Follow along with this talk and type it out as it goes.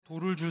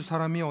돌을 줄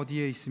사람이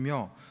어디에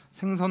있으며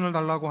생선을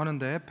달라고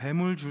하는데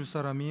뱀을 줄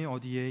사람이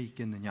어디에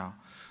있겠느냐.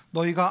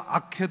 너희가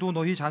악해도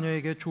너희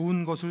자녀에게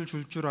좋은 것을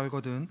줄 줄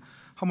알거든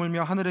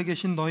하물며 하늘에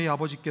계신 너희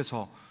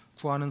아버지께서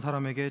구하는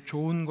사람에게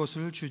좋은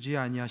것을 주지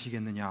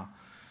아니하시겠느냐.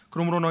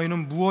 그러므로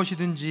너희는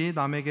무엇이든지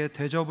남에게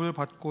대접을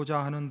받고자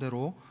하는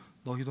대로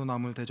너희도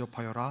남을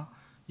대접하여라.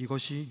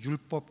 이것이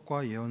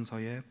율법과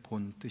예언서의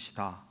본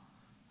뜻이다.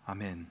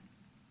 아멘.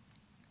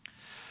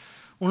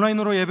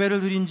 온라인으로 예배를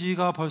드린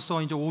지가 벌써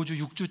이제 5주,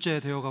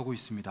 6주째 되어 가고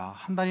있습니다.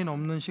 한 달이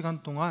넘는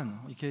시간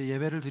동안 이렇게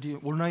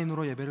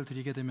온라인으로 예배를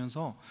드리게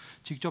되면서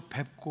직접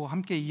뵙고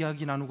함께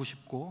이야기 나누고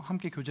싶고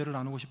함께 교제를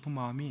나누고 싶은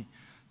마음이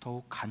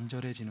더욱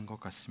간절해지는 것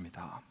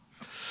같습니다.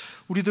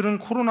 우리들은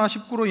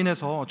코로나19로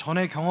인해서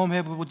전에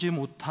경험해 보지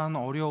못한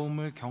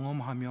어려움을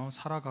경험하며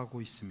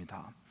살아가고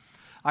있습니다.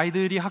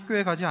 아이들이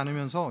학교에 가지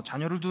않으면서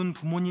자녀를 둔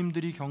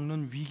부모님들이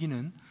겪는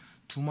위기는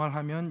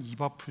두말하면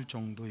입 아플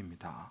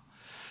정도입니다.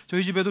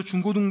 저희 집에도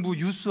중고등부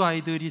유스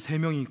아이들이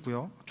 3명이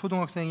있고요.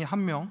 초등학생이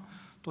 1명,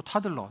 또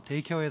타들러,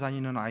 데이케어에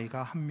다니는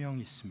아이가 1명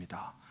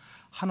있습니다.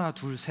 하나,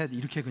 둘, 셋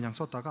이렇게 그냥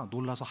썼다가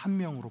놀라서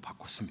 1명으로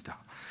바꿨습니다.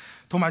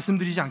 더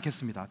말씀드리지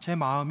않겠습니다. 제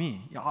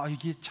마음이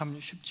이게 참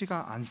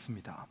쉽지가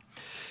않습니다.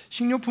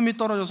 식료품이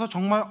떨어져서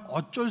정말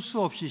어쩔 수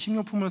없이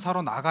식료품을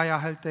사러 나가야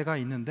할 때가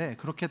있는데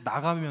그렇게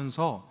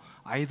나가면서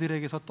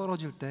아이들에게서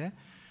떨어질 때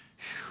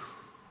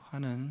휴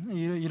하는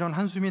이런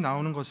한숨이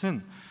나오는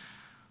것은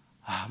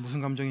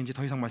무슨 감정인지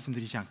더 이상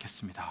말씀드리지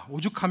않겠습니다.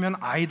 오죽하면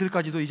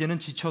아이들까지도 이제는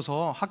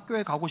지쳐서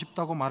학교에 가고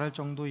싶다고 말할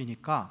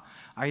정도이니까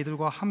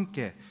아이들과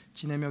함께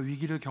지내며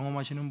위기를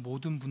경험하시는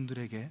모든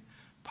분들에게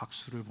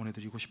박수를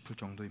보내드리고 싶을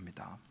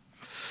정도입니다.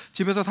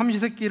 집에서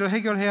삼시세끼를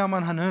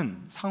해결해야만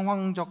하는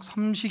상황적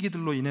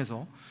삼시기들로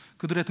인해서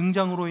그들의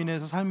등장으로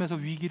인해서 삶에서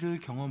위기를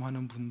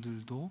경험하는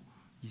분들도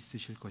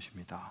있으실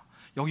것입니다.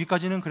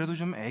 여기까지는 그래도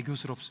좀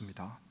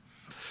애교스럽습니다.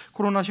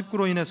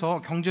 코로나19로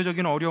인해서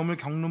경제적인 어려움을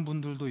겪는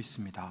분들도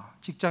있습니다.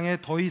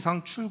 직장에 더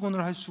이상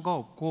출근을 할 수가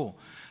없고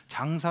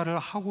장사를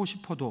하고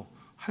싶어도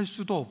할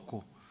수도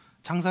없고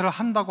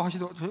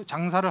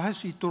장사를 할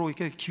수 있도록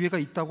이렇게 기회가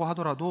있다고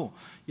하더라도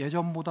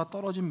예전보다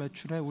떨어진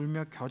매출에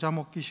울며 겨자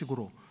먹기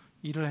식으로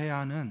일을 해야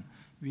하는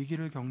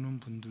위기를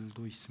겪는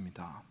분들도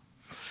있습니다.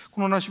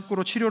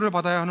 코로나19로 치료를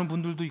받아야 하는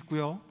분들도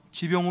있고요.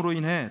 지병으로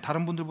인해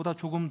다른 분들보다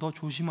조금 더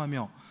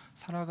조심하며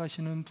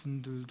살아가시는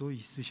분들도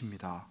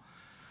있으십니다.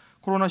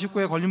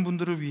 코로나19에 걸린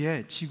분들을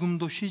위해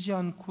지금도 쉬지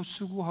않고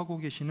수고하고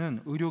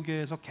계시는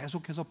의료계에서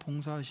계속해서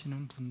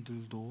봉사하시는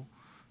분들도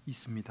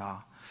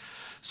있습니다.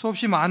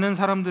 수없이 많은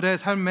사람들의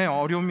삶에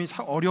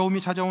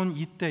어려움이 찾아온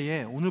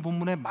이때에 오늘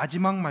본문의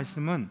마지막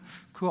말씀은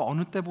그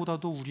어느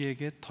때보다도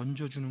우리에게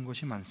던져주는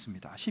것이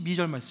많습니다.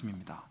 12절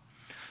말씀입니다.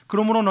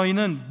 그러므로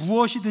너희는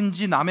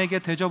무엇이든지 남에게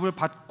대접을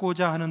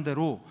받고자 하는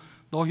대로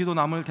너희도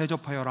남을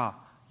대접하여라.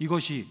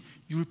 이것이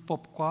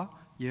율법과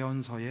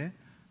예언서의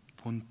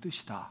본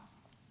뜻이다.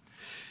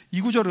 이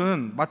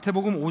구절은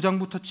마태복음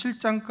 5장부터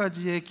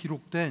 7장까지에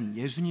기록된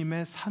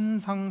예수님의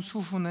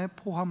산상수훈에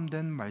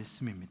포함된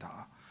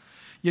말씀입니다.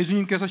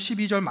 예수님께서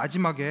 12절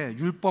마지막에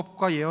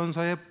율법과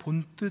예언서의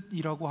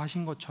본뜻이라고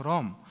하신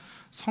것처럼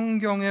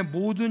성경의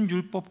모든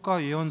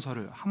율법과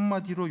예언서를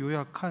한마디로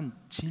요약한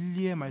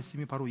진리의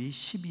말씀이 바로 이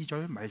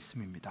 12절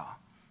말씀입니다.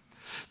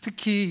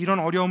 특히 이런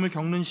어려움을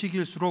겪는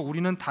시기일수록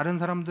우리는 다른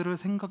사람들을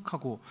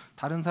생각하고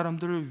다른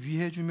사람들을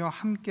위해주며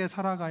함께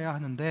살아가야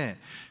하는데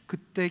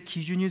그때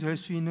기준이 될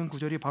수 있는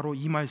구절이 바로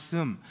이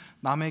말씀,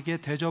 남에게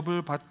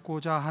대접을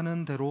받고자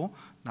하는 대로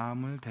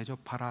남을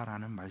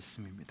대접하라라는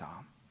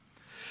말씀입니다.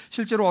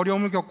 실제로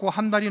어려움을 겪고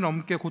한 달이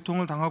넘게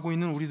고통을 당하고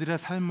있는 우리들의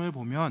삶을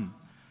보면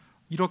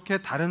이렇게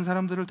다른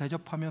사람들을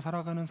대접하며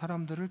살아가는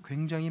사람들을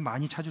굉장히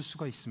많이 찾을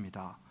수가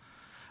있습니다.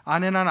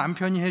 아내나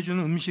남편이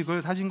해주는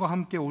음식을 사진과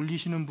함께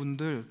올리시는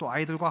분들, 또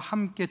아이들과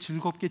함께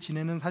즐겁게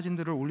지내는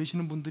사진들을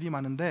올리시는 분들이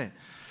많은데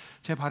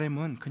제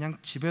바람은 그냥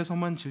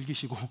집에서만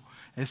즐기시고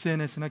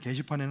SNS나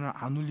게시판에는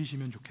안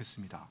올리시면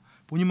좋겠습니다.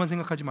 본인만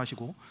생각하지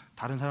마시고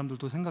다른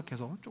사람들도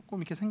생각해서 조금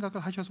이렇게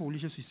생각을 하셔서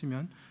올리실 수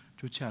있으면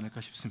좋지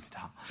않을까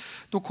싶습니다.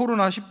 또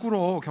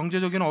코로나19로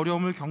경제적인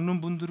어려움을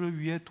겪는 분들을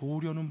위해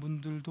도우려는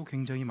분들도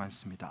굉장히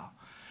많습니다.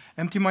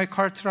 Empty My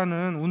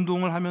Cart라는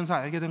운동을 하면서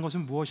알게 된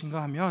것은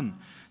무엇인가 하면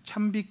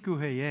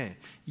참빛교회에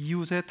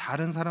이웃의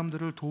다른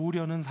사람들을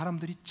도우려는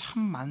사람들이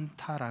참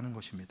많다라는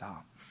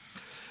것입니다.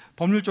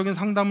 법률적인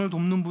상담을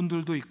돕는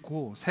분들도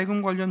있고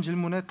세금 관련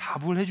질문에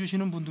답을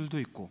해주시는 분들도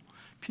있고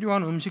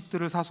필요한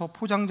음식들을 사서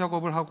포장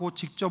작업을 하고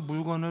직접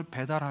물건을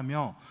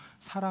배달하며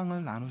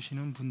사랑을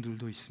나누시는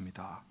분들도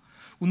있습니다.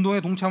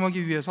 운동에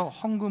동참하기 위해서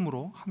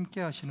헌금으로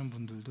함께 하시는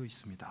분들도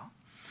있습니다.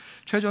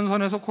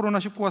 최전선에서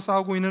코로나19와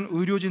싸우고 있는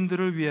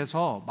의료진들을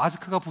위해서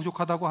마스크가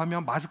부족하다고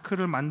하면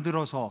마스크를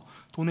만들어서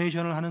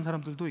도네이션을 하는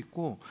사람들도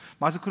있고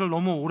마스크를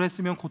너무 오래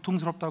쓰면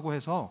고통스럽다고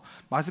해서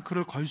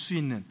마스크를 걸 수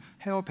있는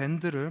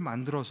헤어밴드를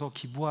만들어서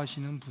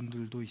기부하시는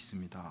분들도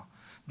있습니다.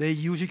 내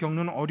이웃이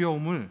겪는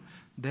어려움을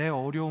내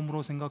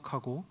어려움으로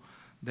생각하고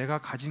내가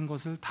가진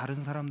것을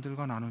다른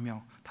사람들과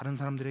나누며 다른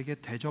사람들에게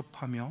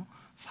대접하며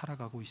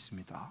살아가고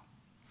있습니다.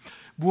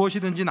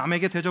 무엇이든지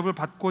남에게 대접을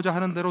받고자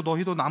하는 대로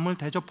너희도 남을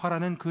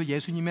대접하라는 그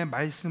예수님의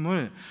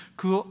말씀을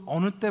그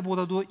어느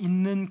때보다도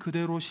있는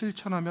그대로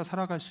실천하며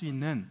살아갈 수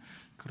있는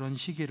그런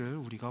시기를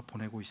우리가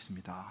보내고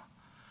있습니다.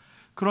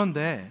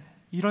 그런데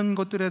이런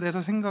것들에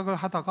대해서 생각을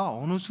하다가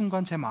어느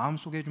순간 제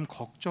마음속에 좀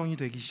걱정이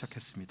되기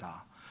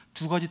시작했습니다.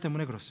 두 가지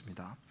때문에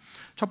그렇습니다.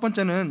 첫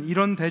번째는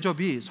이런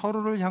대접이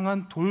서로를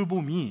향한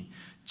돌봄이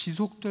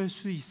지속될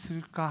수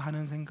있을까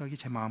하는 생각이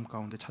제 마음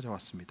가운데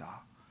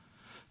찾아왔습니다.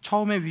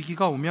 처음에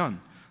위기가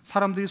오면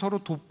사람들이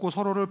서로 돕고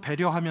서로를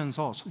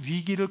배려하면서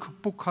위기를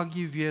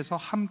극복하기 위해서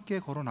함께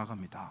걸어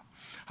나갑니다.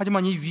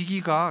 하지만 이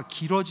위기가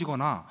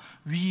길어지거나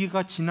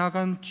위기가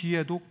지나간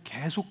뒤에도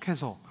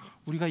계속해서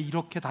우리가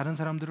이렇게 다른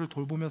사람들을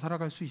돌보며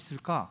살아갈 수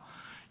있을까?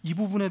 이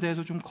부분에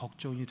대해서 좀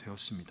걱정이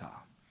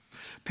되었습니다.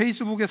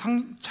 페이스북의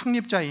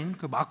창립자인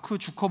그 마크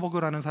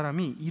주커버그라는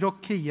사람이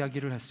이렇게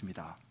이야기를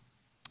했습니다.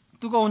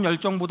 뜨거운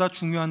열정보다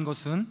중요한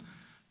것은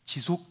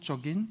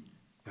지속적인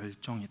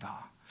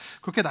열정이다.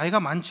 그렇게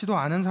나이가 많지도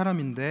않은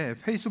사람인데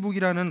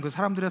페이스북이라는 그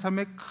사람들의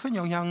삶에 큰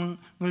영향을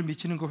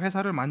미치는 그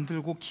회사를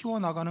만들고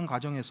키워나가는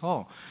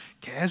과정에서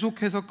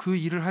계속해서 그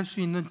일을 할 수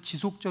있는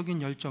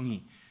지속적인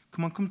열정이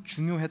그만큼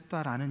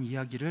중요했다라는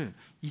이야기를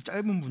이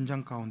짧은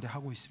문장 가운데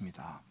하고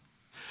있습니다.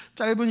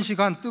 짧은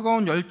시간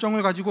뜨거운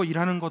열정을 가지고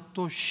일하는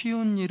것도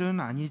쉬운 일은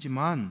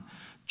아니지만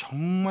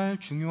정말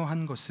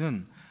중요한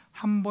것은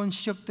한번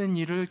시작된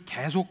일을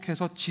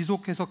계속해서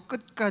지속해서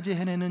끝까지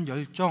해내는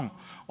열정,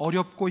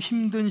 어렵고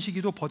힘든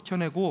시기도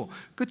버텨내고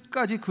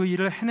끝까지 그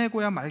일을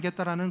해내고야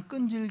말겠다라는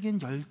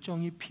끈질긴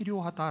열정이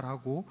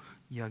필요하다라고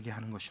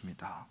이야기하는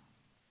것입니다.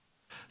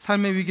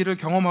 삶의 위기를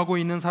경험하고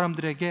있는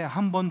사람들에게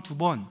한 번, 두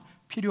번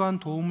필요한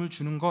도움을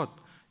주는 것,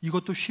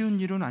 이것도 쉬운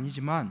일은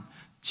아니지만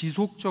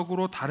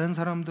지속적으로 다른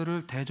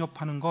사람들을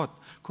대접하는 것,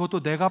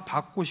 그것도 내가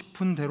받고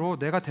싶은 대로,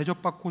 내가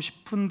대접받고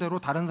싶은 대로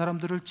다른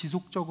사람들을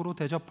지속적으로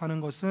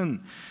대접하는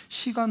것은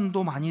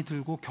시간도 많이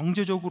들고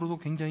경제적으로도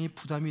굉장히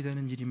부담이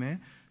되는 일임에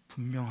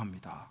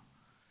분명합니다.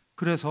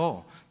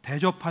 그래서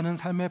대접하는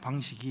삶의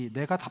방식이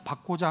내가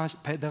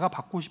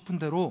받고 싶은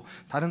대로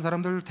다른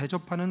사람들을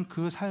대접하는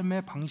그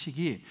삶의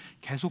방식이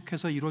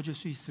계속해서 이루어질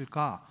수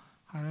있을까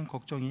하는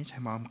걱정이 제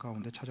마음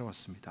가운데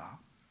찾아왔습니다.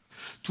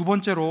 두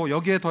번째로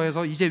여기에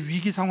더해서 이제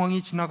위기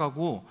상황이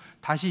지나가고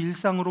다시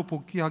일상으로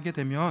복귀하게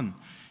되면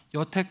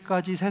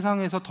여태까지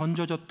세상에서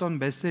던져졌던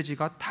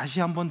메시지가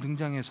다시 한번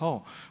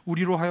등장해서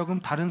우리로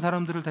하여금 다른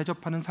사람들을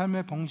대접하는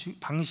삶의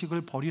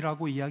방식을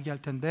버리라고 이야기할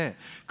텐데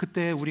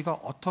그때 우리가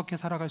어떻게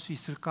살아갈 수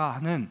있을까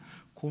하는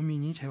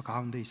고민이 제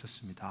가운데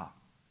있었습니다.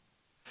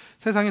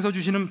 세상에서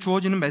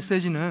주어지는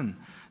메시지는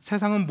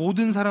세상은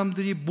모든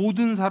사람들이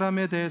모든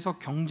사람에 대해서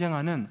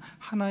경쟁하는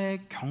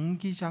하나의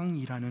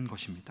경기장이라는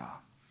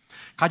것입니다.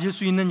 가질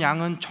수 있는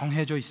양은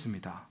정해져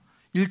있습니다.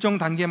 일정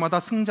단계마다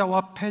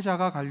승자와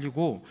패자가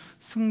갈리고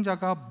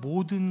승자가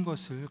모든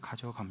것을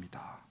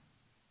가져갑니다.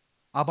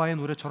 아바의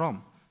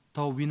노래처럼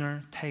The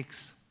winner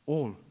takes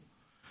all.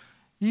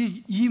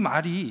 이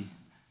말이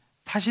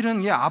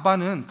사실은 이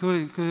아바는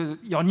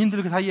그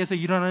연인들 사이에서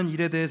일어나는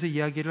일에 대해서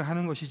이야기를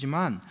하는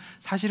것이지만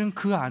사실은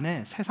그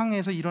안에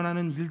세상에서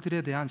일어나는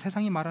일들에 대한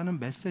세상이 말하는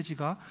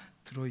메시지가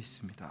들어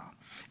있습니다.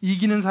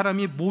 이기는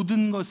사람이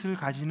모든 것을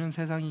가지는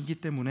세상이기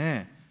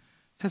때문에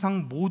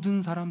세상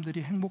모든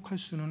사람들이 행복할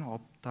수는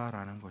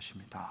없다라는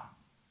것입니다.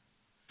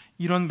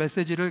 이런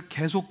메시지를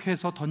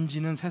계속해서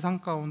던지는 세상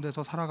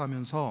가운데서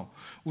살아가면서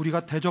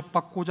우리가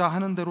대접받고자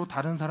하는 대로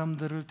다른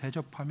사람들을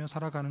대접하며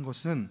살아가는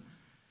것은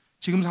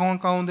지금 상황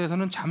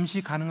가운데서는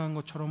잠시 가능한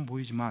것처럼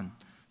보이지만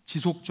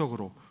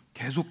지속적으로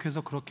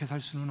계속해서 그렇게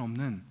살 수는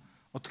없는,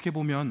 어떻게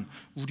보면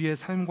우리의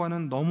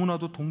삶과는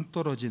너무나도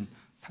동떨어진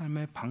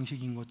삶의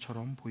방식인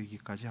것처럼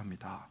보이기까지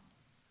합니다.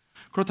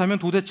 그렇다면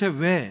도대체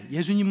왜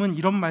예수님은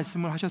이런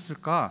말씀을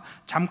하셨을까?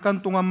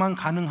 잠깐 동안만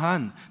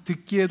가능한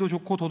듣기에도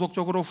좋고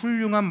도덕적으로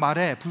훌륭한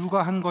말에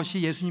불과한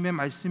것이 예수님의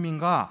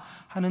말씀인가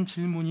하는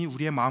질문이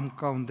우리의 마음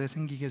가운데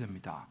생기게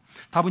됩니다.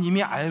 답은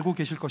이미 알고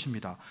계실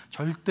것입니다.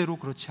 절대로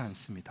그렇지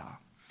않습니다.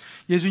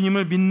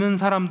 예수님을 믿는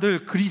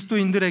사람들,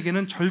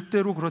 그리스도인들에게는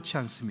절대로 그렇지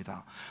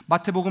않습니다.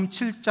 마태복음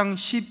 7장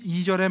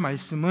 12절의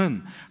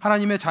말씀은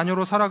하나님의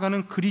자녀로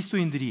살아가는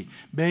그리스도인들이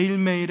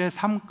매일매일의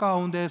삶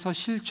가운데에서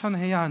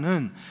실천해야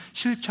하는,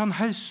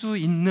 실천할 수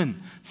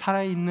있는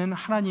살아있는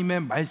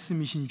하나님의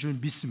말씀이신 줄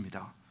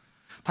믿습니다.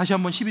 다시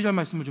한번 12절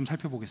말씀을 좀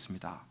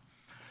살펴보겠습니다.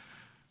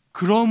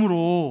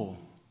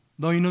 그러므로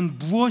너희는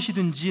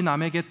무엇이든지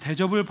남에게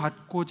대접을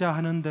받고자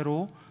하는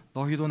대로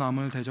너희도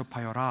남을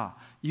대접하여라.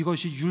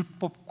 이것이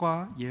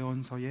율법과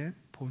예언서의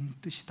본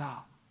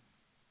뜻이다.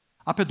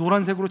 앞에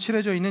노란색으로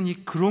칠해져 있는 이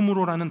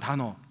그러므로라는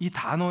단어, 이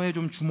단어에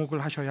좀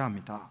주목을 하셔야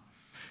합니다.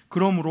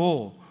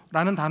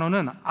 그러므로라는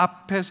단어는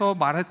앞에서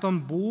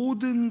말했던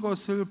모든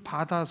것을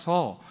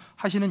받아서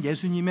하시는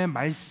예수님의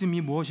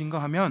말씀이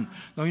무엇인가 하면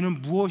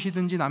너희는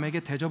무엇이든지 남에게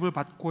대접을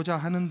받고자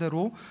하는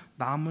대로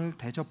남을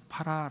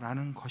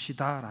대접하라라는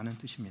것이다 라는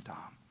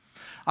뜻입니다.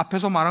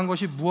 앞에서 말한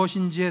것이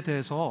무엇인지에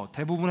대해서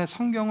대부분의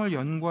성경을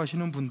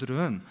연구하시는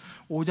분들은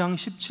 5장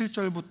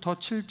 17절부터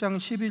 7장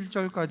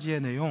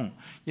 11절까지의 내용,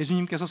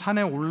 예수님께서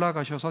산에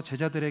올라가셔서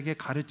제자들에게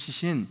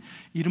가르치신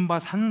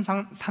이른바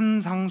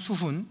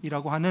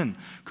산상수훈이라고 하는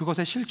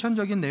그것의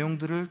실천적인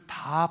내용들을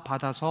다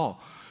받아서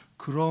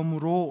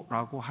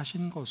그러므로라고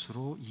하신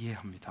것으로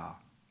이해합니다.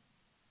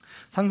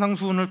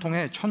 산상수훈을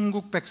통해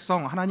천국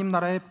백성, 하나님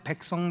나라의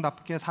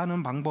백성답게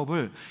사는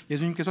방법을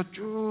예수님께서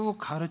쭉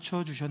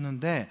가르쳐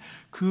주셨는데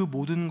그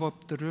모든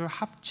것들을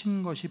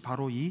합친 것이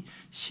바로 이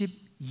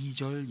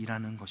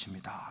 12절이라는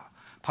것입니다.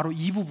 바로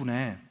이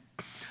부분에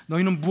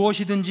너희는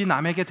무엇이든지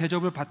남에게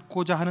대접을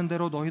받고자 하는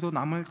대로 너희도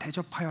남을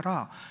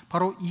대접하여라,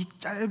 바로 이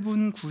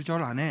짧은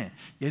구절 안에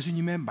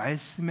예수님의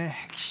말씀의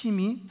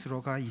핵심이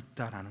들어가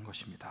있다라는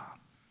것입니다.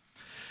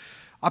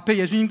 앞에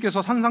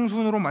예수님께서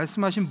산상수훈으로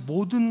말씀하신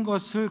모든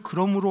것을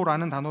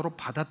그러므로라는 단어로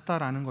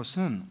받았다라는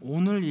것은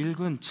오늘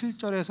읽은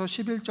 7절에서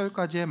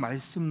 11절까지의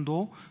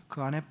말씀도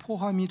그 안에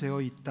포함이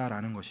되어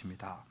있다라는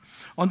것입니다.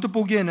 언뜻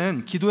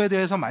보기에는 기도에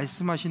대해서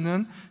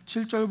말씀하시는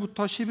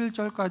 7절부터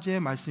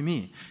 11절까지의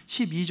말씀이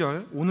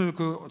 12절, 오늘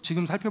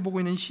지금 살펴보고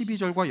있는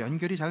 12절과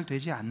연결이 잘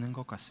되지 않는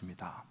것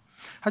같습니다.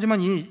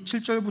 하지만 이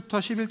 7절부터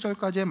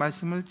 11절까지의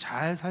말씀을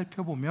잘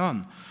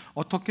살펴보면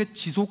어떻게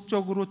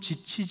지속적으로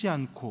지치지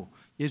않고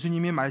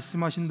예수님이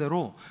말씀하신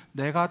대로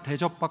내가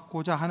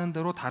대접받고자 하는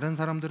대로 다른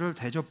사람들을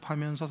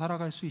대접하면서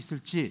살아갈 수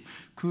있을지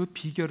그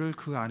비결을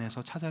그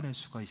안에서 찾아낼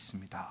수가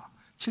있습니다.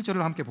 7절을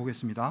함께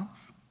보겠습니다.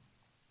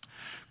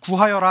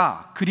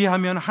 구하여라,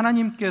 그리하면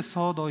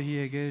하나님께서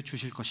너희에게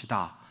주실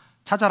것이다.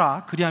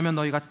 찾아라, 그리하면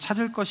너희가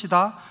찾을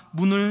것이다.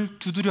 문을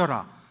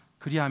두드려라,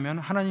 그리하면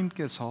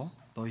하나님께서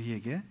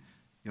너희에게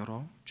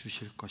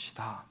열어주실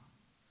것이다.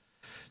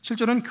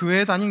 7절은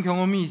교회 다닌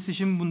경험이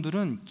있으신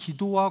분들은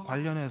기도와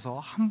관련해서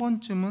한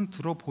번쯤은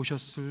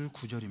들어보셨을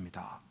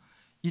구절입니다.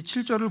 이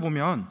 7절을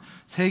보면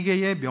세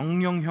개의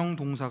명령형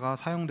동사가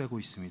사용되고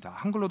있습니다.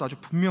 한글로도 아주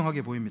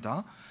분명하게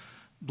보입니다.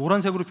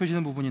 노란색으로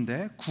표시된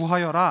부분인데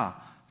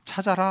구하여라,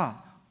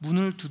 찾아라,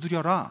 문을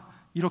두드려라,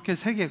 이렇게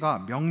세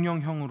개가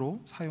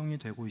명령형으로 사용이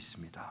되고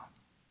있습니다.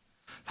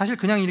 사실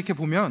그냥 이렇게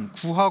보면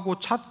구하고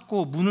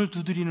찾고 문을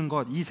두드리는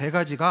것, 이 세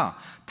가지가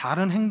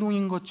다른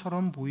행동인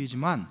것처럼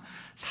보이지만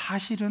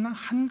사실은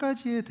한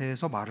가지에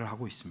대해서 말을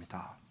하고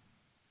있습니다.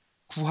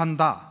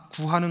 구한다,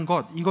 구하는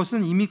것,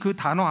 이것은 이미 그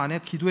단어 안에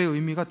기도의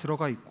의미가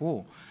들어가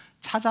있고,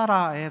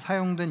 찾아라에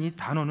사용된 이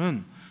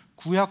단어는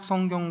구약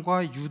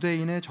성경과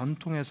유대인의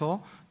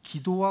전통에서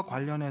기도와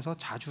관련해서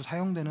자주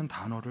사용되는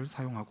단어를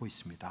사용하고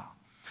있습니다.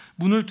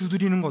 문을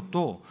두드리는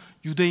것도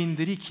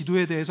유대인들이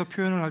기도에 대해서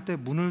표현을 할 때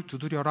문을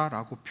두드려라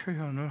라고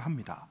표현을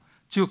합니다.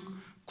 즉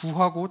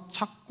구하고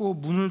찾고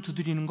문을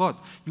두드리는 것,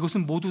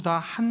 이것은 모두 다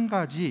한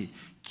가지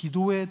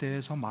기도에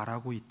대해서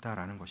말하고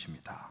있다라는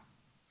것입니다.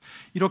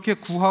 이렇게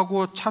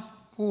구하고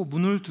찾고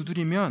문을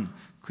두드리면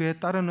그에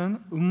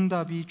따르는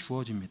응답이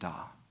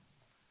주어집니다.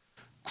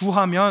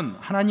 구하면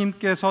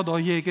하나님께서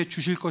너희에게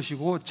주실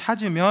것이고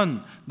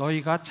찾으면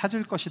너희가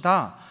찾을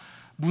것이다.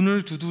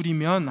 문을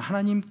두드리면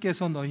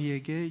하나님께서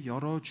너희에게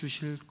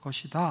열어주실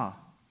것이다.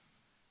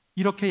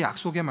 이렇게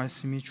약속의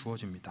말씀이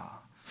주어집니다.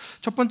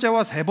 첫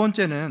번째와 세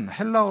번째는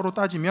헬라어로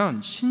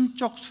따지면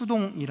신적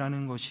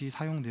수동이라는 것이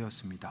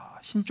사용되었습니다.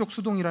 신적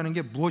수동이라는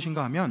게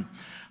무엇인가 하면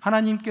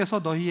하나님께서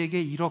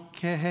너희에게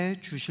이렇게 해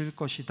주실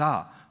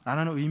것이다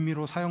라는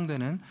의미로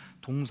사용되는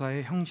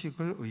동사의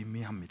형식을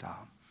의미합니다.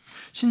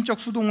 신적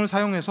수동을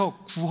사용해서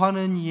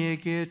구하는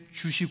이에게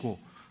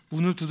주시고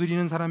문을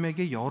두드리는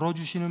사람에게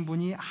열어주시는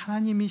분이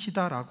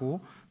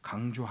하나님이시다라고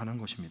강조하는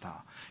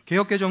것입니다.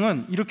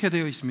 개역개정은 이렇게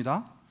되어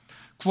있습니다.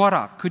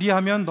 구하라,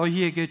 그리하면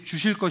너희에게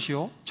주실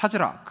것이요,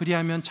 찾으라,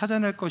 그리하면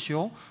찾아낼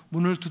것이요,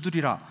 문을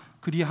두드리라,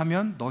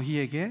 그리하면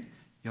너희에게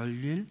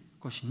열릴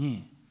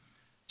것이니.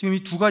 지금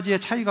이 두 가지의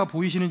차이가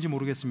보이시는지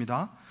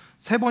모르겠습니다.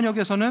 새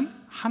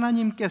번역에서는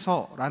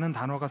하나님께서라는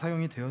단어가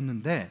사용이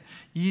되었는데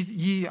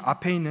이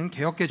앞에 있는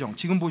개역개정,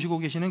 지금 보시고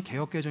계시는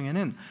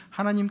개역개정에는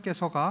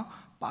하나님께서가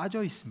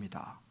빠져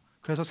있습니다.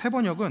 그래서 새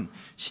번역은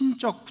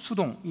신적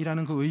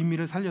수동이라는 그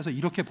의미를 살려서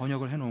이렇게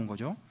번역을 해놓은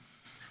거죠.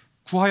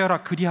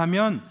 구하여라,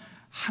 그리하면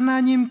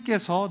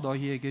하나님께서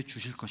너희에게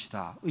주실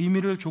것이다.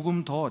 의미를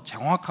조금 더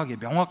정확하게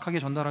명확하게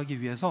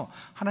전달하기 위해서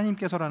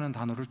하나님께서라는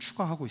단어를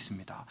추가하고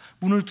있습니다.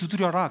 문을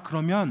두드려라,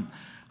 그러면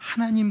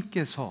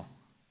하나님께서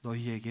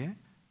너희에게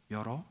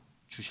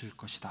열어주실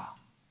것이다.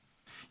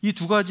 이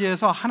두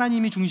가지에서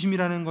하나님이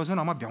중심이라는 것은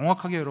아마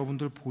명확하게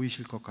여러분들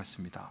보이실 것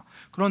같습니다.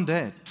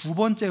 그런데 두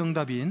번째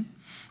응답인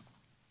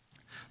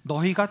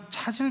너희가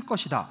찾을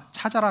것이다,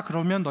 찾아라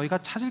그러면 너희가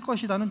찾을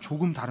것이다는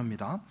조금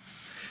다릅니다.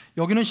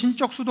 여기는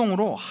신적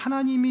수동으로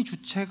하나님이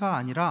주체가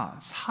아니라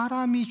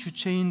사람이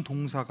주체인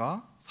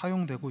동사가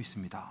사용되고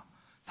있습니다.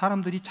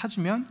 사람들이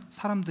찾으면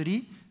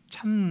사람들이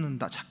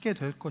찾는다, 찾게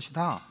될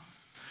것이다.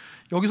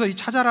 여기서 이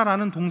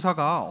찾아라라는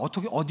동사가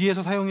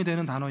어디에서 사용이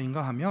되는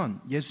단어인가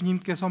하면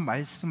예수님께서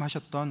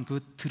말씀하셨던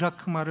그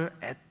드라크마를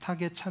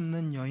애타게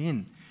찾는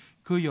여인,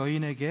 그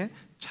여인에게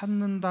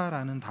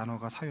찾는다라는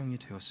단어가 사용이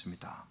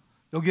되었습니다.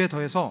 여기에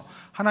더해서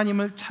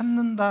하나님을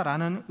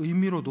찾는다라는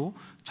의미로도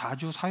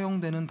자주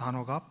사용되는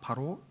단어가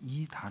바로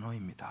이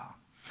단어입니다.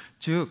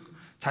 즉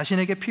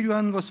자신에게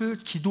필요한 것을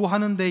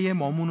기도하는 데에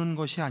머무는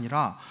것이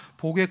아니라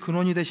복의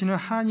근원이 되시는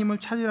하나님을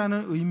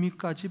찾으라는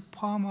의미까지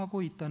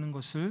포함하고 있다는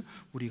것을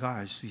우리가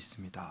알 수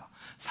있습니다.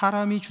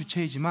 사람이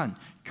주체이지만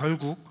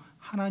결국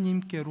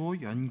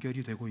하나님께로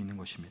연결이 되고 있는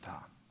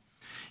것입니다.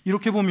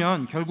 이렇게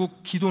보면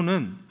결국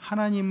기도는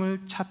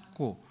하나님을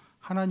찾고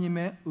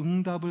하나님의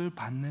응답을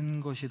받는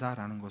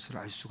것이다라는 것을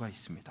알 수가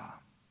있습니다.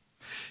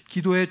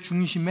 기도의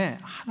중심에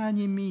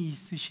하나님이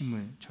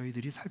있으심을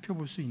저희들이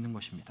살펴볼 수 있는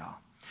것입니다.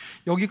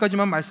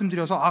 여기까지만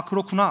말씀드려서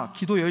그렇구나,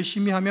 기도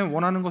열심히 하면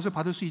원하는 것을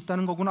받을 수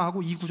있다는 거구나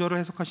하고 이 구절을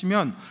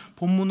해석하시면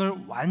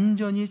본문을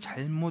완전히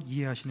잘못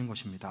이해하시는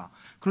것입니다.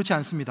 그렇지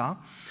않습니다.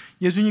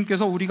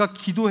 예수님께서 우리가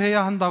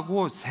기도해야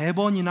한다고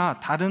 3번이나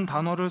다른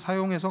단어를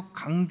사용해서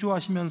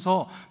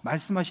강조하시면서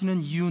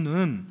말씀하시는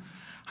이유는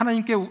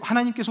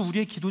하나님께서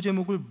우리의 기도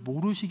제목을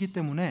모르시기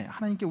때문에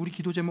하나님께 우리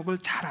기도 제목을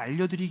잘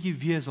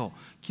알려드리기 위해서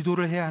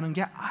기도를 해야 하는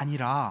게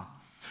아니라,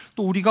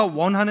 또 우리가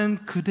원하는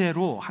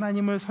그대로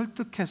하나님을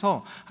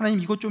설득해서 하나님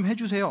이것 좀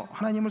해주세요,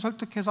 하나님을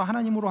설득해서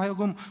하나님으로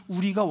하여금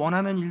우리가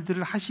원하는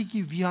일들을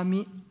하시기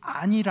위함이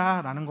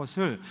아니라라는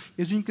것을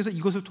예수님께서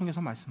이것을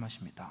통해서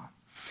말씀하십니다.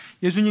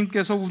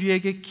 예수님께서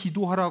우리에게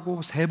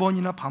기도하라고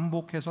 3번이나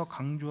반복해서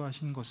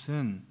강조하신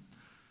것은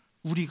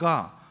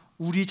우리가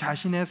우리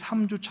자신의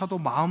삶조차도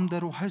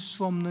마음대로 할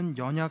수 없는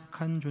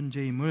연약한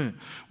존재임을,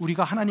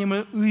 우리가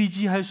하나님을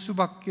의지할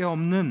수밖에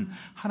없는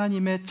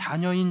하나님의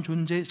자녀인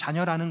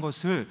자녀라는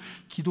것을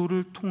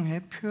기도를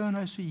통해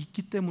표현할 수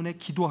있기 때문에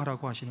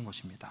기도하라고 하시는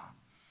것입니다.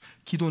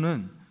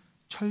 기도는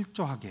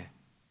철저하게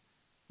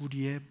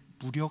우리의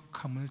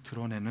무력함을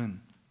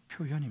드러내는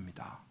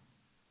표현입니다.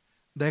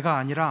 내가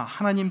아니라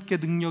하나님께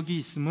능력이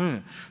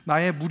있음을,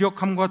 나의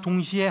무력함과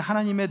동시에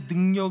하나님의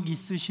능력이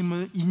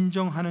있으심을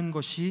인정하는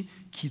것이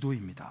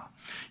기도입니다.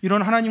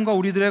 이런 하나님과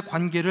우리들의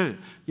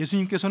관계를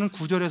예수님께서는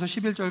 9절에서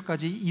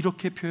 11절까지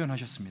이렇게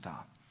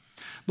표현하셨습니다.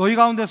 너희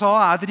가운데서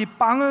아들이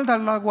빵을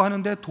달라고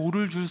하는데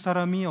돌을 줄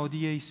사람이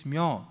어디에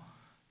있으며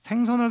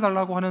생선을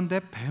달라고 하는데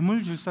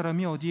뱀을 줄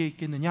사람이 어디에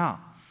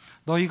있겠느냐?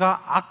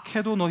 너희가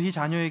악해도 너희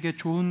자녀에게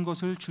좋은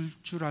것을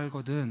줄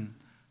알거든.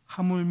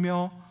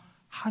 하물며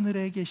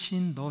하늘에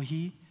계신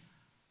너희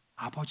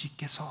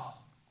아버지께서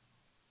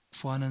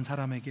구하는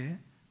사람에게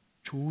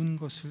좋은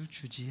것을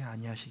주지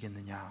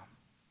아니하시겠느냐?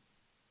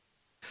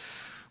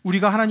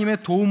 우리가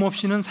하나님의 도움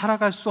없이는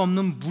살아갈 수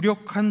없는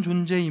무력한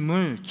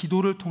존재임을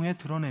기도를 통해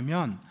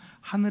드러내면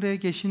하늘에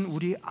계신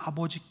우리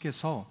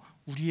아버지께서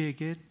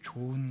우리에게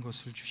좋은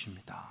것을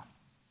주십니다.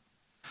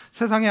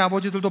 세상의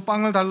아버지들도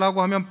빵을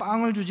달라고 하면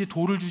빵을 주지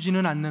돌을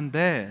주지는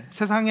않는데,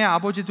 세상의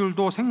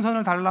아버지들도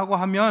생선을 달라고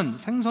하면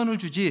생선을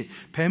주지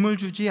뱀을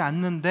주지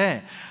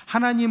않는데,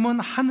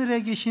 하나님은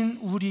하늘에 계신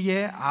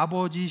우리의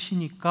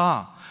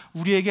아버지시니까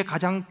우리에게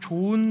가장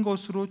좋은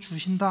것으로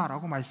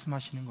주신다라고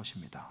말씀하시는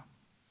것입니다.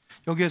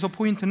 여기에서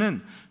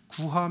포인트는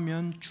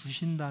구하면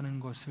주신다는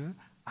것을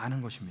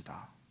아는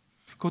것입니다.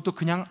 그것도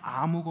그냥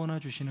아무거나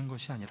주시는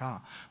것이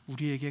아니라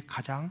우리에게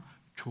가장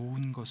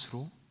좋은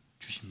것으로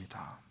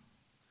주십니다.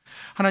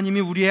 하나님이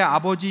우리의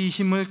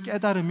아버지이심을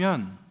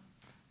깨달으면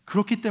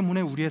그렇기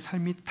때문에 우리의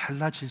삶이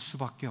달라질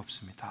수밖에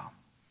없습니다.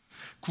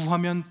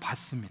 구하면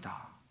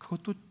받습니다.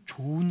 그것도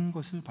좋은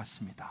것을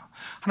받습니다.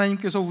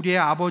 하나님께서 우리의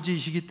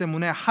아버지이시기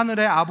때문에,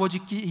 하늘의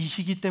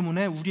아버지이시기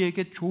때문에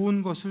우리에게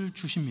좋은 것을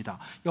주십니다.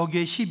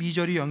 여기에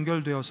 12절이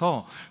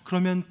연결되어서,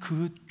 그러면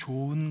그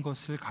좋은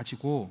것을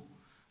가지고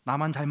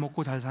나만 잘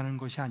먹고 잘 사는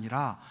것이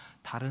아니라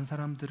다른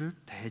사람들을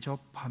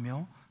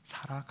대접하며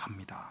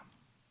살아갑니다.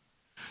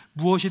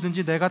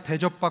 무엇이든지 내가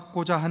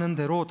대접받고자 하는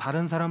대로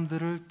다른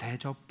사람들을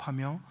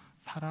대접하며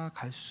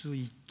살아갈 수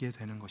있게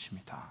되는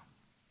것입니다.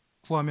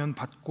 구하면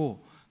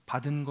받고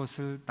받은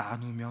것을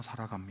나누며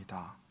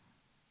살아갑니다.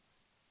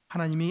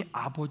 하나님이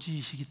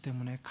아버지이시기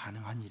때문에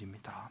가능한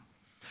일입니다.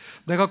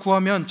 내가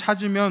구하면,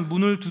 찾으면,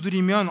 문을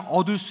두드리면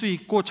얻을 수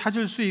있고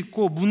찾을 수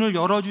있고 문을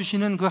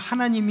열어주시는 그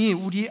하나님이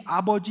우리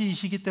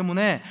아버지이시기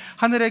때문에,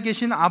 하늘에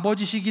계신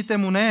아버지시기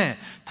때문에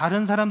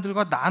다른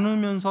사람들과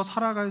나누면서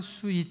살아갈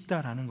수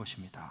있다라는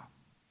것입니다.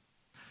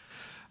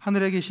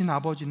 하늘에 계신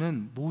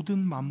아버지는 모든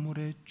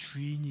만물의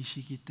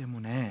주인이시기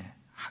때문에,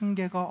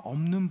 한계가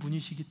없는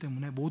분이시기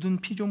때문에, 모든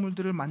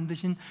피조물들을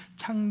만드신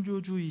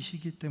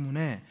창조주이시기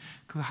때문에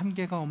그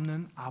한계가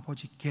없는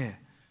아버지께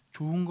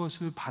좋은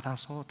것을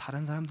받아서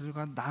다른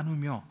사람들과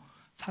나누며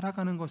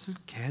살아가는 것을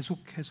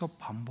계속해서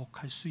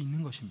반복할 수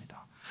있는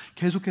것입니다.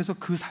 계속해서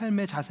그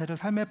삶의 자세를,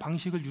 삶의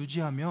방식을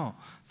유지하며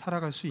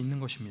살아갈 수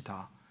있는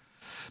것입니다.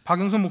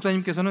 박영선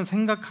목사님께서는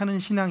생각하는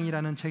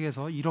신앙이라는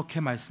책에서 이렇게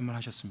말씀을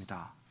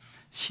하셨습니다.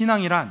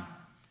 신앙이란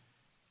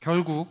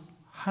결국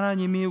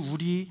하나님이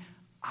우리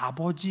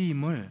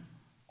아버지임을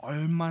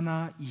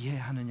얼마나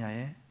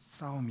이해하느냐의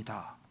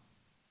싸움이다.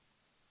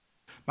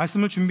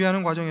 말씀을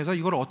준비하는 과정에서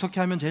이걸 어떻게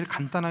하면 제일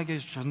간단하게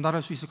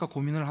전달할 수 있을까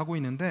고민을 하고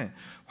있는데,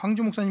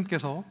 황주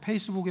목사님께서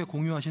페이스북에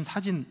공유하신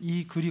사진,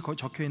 이 글이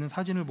적혀 있는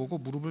사진을 보고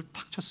무릎을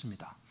탁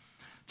쳤습니다.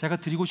 제가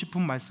드리고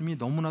싶은 말씀이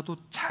너무나도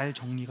잘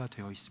정리가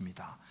되어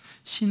있습니다.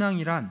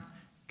 신앙이란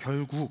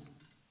결국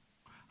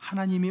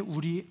하나님이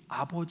우리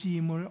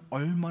아버지임을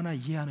얼마나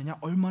이해하느냐,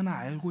 얼마나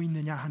알고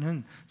있느냐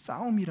하는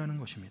싸움이라는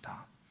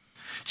것입니다.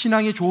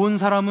 신앙이 좋은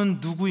사람은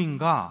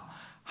누구인가?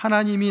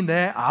 하나님이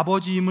내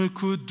아버지임을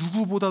그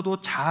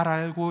누구보다도 잘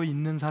알고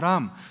있는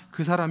사람,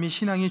 그 사람이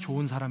신앙이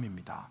좋은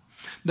사람입니다.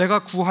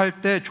 내가 구할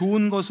때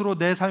좋은 것으로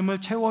내 삶을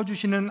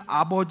채워주시는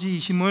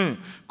아버지이심을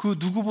그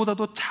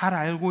누구보다도 잘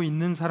알고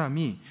있는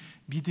사람이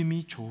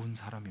믿음이 좋은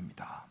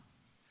사람입니다.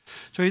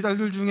 저희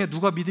딸들 중에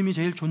누가 믿음이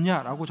제일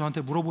좋냐라고 저한테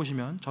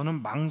물어보시면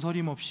저는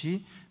망설임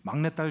없이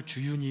막내딸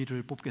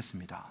주윤이를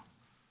뽑겠습니다.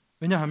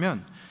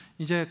 왜냐하면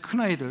이제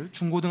큰아이들,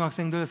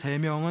 중고등학생들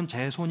 3명은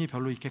제 손이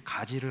별로 이렇게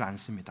가지를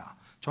않습니다.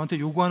 저한테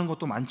요구하는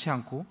것도 많지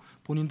않고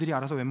본인들이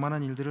알아서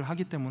웬만한 일들을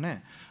하기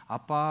때문에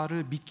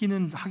아빠를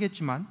믿기는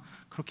하겠지만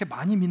그렇게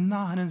많이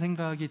믿나 하는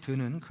생각이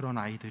드는 그런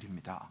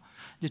아이들입니다.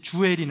 이제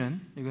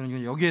주엘이는,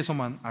 이거는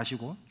여기에서만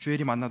아시고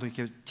주엘이 만나도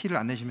이렇게 티를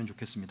안 내시면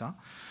좋겠습니다.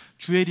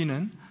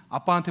 주엘이는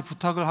아빠한테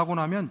부탁을 하고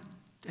나면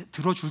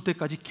들어줄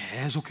때까지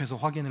계속해서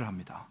확인을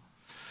합니다.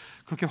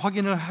 그렇게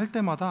확인을 할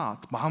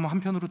때마다 마음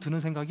한편으로 드는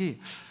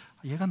생각이,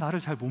 얘가 나를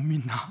잘 못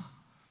믿나?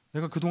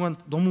 내가 그동안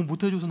너무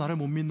못해줘서 나를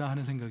못 믿나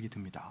하는 생각이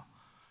듭니다.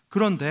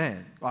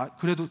 그런데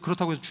그래도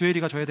그렇다고 해서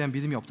주엘이가 저에 대한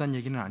믿음이 없다는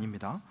얘기는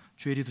아닙니다.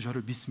 주엘이도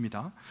저를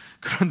믿습니다.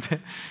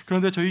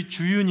 그런데 저희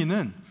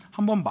주윤이는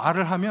한번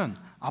말을 하면,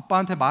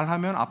 아빠한테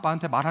말하면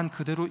아빠한테 말한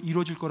그대로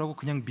이루어질 거라고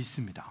그냥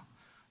믿습니다.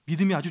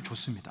 믿음이 아주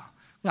좋습니다.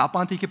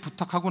 아빠한테 이렇게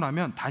부탁하고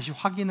나면 다시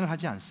확인을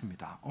하지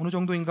않습니다. 어느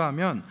정도인가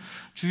하면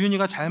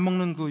주윤이가 잘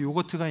먹는 그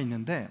요거트가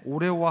있는데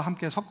오레오와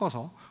함께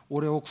섞어서,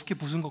 오레오 쿠키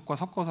부순 것과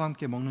섞어서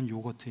함께 먹는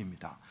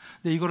요거트입니다.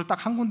 근데 이거를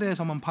딱 한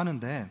군데에서만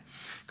파는데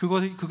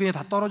그게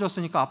다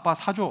떨어졌으니까 아빠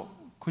사줘.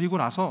 그리고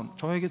나서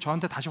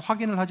저한테 다시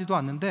확인을 하지도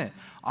않는데,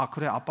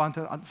 그래,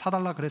 아빠한테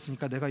사달라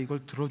그랬으니까 내가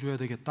이걸 들어줘야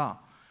되겠다.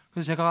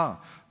 그래서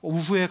제가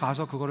오후에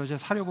가서 그거를 이제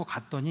사려고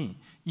갔더니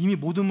이미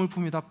모든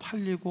물품이 다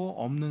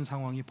팔리고 없는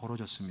상황이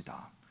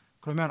벌어졌습니다.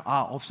 그러면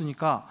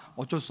없으니까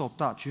어쩔 수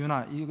없다,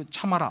 주윤아 이거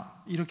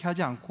참아라, 이렇게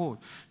하지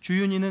않고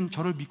주윤이는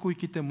저를 믿고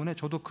있기 때문에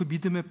저도 그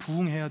믿음에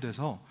부응해야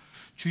돼서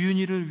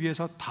주윤이를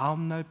위해서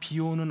다음날 비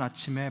오는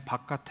아침에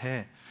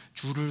바깥에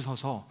줄을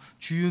서서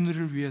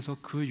주윤이를 위해서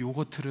그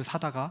요거트를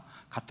사다가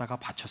갖다가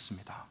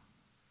바쳤습니다.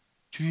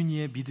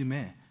 주윤이의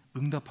믿음에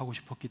응답하고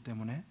싶었기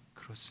때문에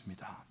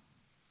그렇습니다.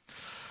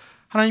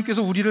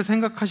 하나님께서 우리를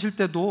생각하실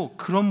때도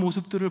그런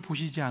모습들을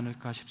보시지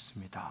않을까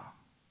싶습니다.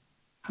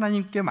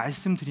 하나님께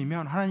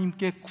말씀드리면,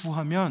 하나님께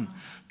구하면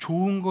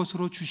좋은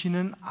것으로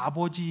주시는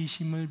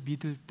아버지이심을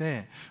믿을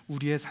때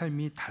우리의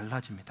삶이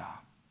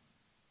달라집니다.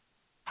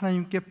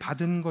 하나님께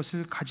받은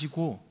것을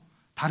가지고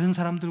다른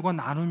사람들과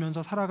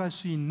나누면서 살아갈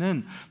수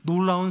있는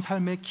놀라운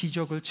삶의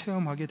기적을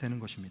체험하게 되는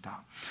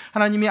것입니다.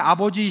 하나님이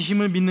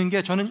아버지이심을 믿는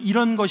게 저는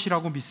이런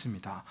것이라고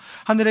믿습니다.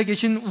 하늘에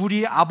계신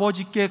우리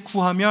아버지께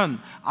구하면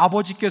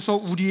아버지께서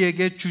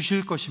우리에게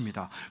주실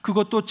것입니다.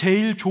 그것도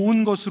제일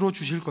좋은 것으로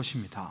주실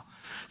것입니다.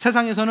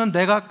 세상에서는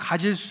내가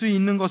가질 수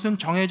있는 것은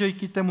정해져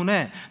있기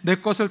때문에 내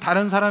것을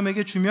다른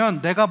사람에게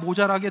주면 내가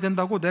모자라게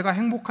된다고, 내가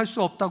행복할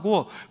수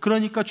없다고,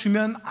 그러니까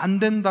주면 안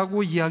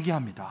된다고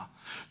이야기합니다.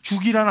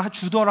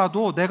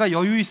 주더라도 내가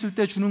여유 있을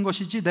때 주는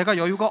것이지, 내가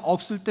여유가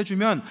없을 때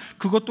주면,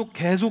 그것도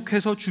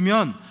계속해서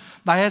주면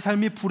나의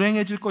삶이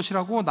불행해질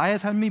것이라고, 나의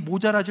삶이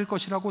모자라질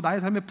것이라고,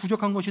 나의 삶에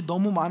부족한 것이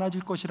너무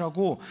많아질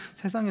것이라고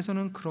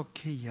세상에서는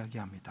그렇게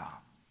이야기합니다.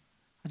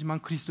 하지만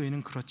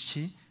그리스도인은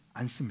그렇지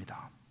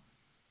않습니다.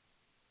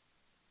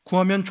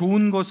 구하면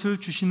좋은 것을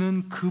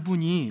주시는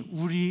그분이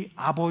우리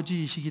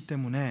아버지이시기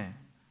때문에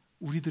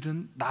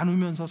우리들은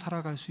나누면서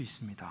살아갈 수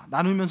있습니다.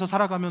 나누면서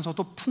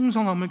살아가면서도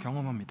풍성함을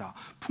경험합니다.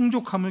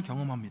 풍족함을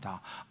경험합니다.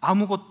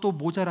 아무것도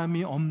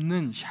모자람이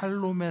없는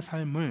샬롬의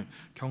삶을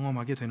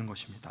경험하게 되는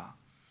것입니다.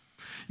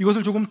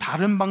 이것을 조금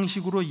다른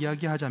방식으로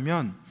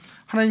이야기하자면,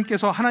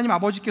 하나님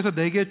아버지께서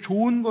내게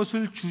좋은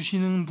것을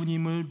주시는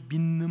분임을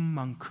믿는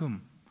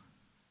만큼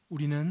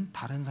우리는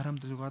다른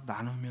사람들과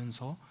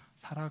나누면서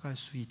살아갈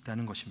수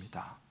있다는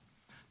것입니다.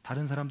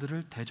 다른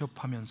사람들을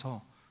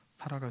대접하면서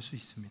살아갈 수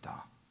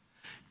있습니다.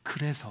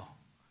 그래서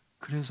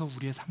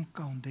우리의 삶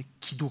가운데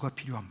기도가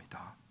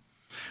필요합니다.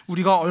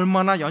 우리가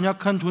얼마나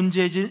연약한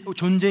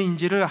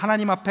존재인지를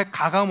하나님 앞에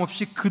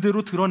가감없이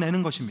그대로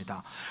드러내는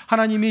것입니다.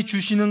 하나님이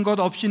주시는 것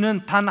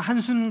없이는 단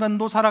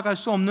한순간도 살아갈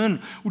수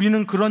없는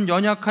우리는 그런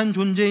연약한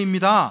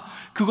존재입니다.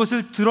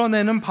 그것을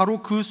드러내는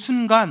바로 그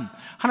순간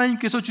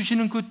하나님께서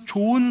주시는 그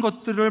좋은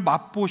것들을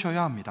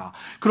맛보셔야 합니다.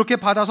 그렇게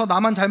받아서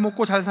나만 잘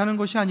먹고 잘 사는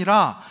것이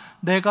아니라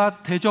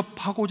내가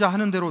대접하고자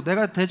하는 대로,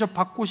 내가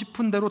대접받고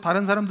싶은 대로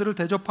다른 사람들을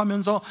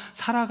대접하면서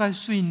살아갈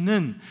수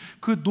있는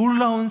그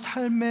놀라운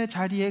삶의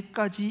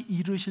자리에까지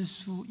이르실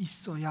수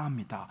있어야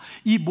합니다.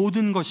 이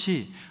모든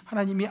것이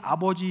하나님이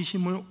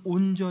아버지이심을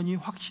온전히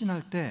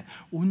확신할 때,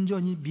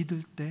 온전히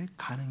믿을 때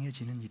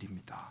가능해지는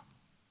일입니다.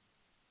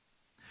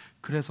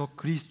 그래서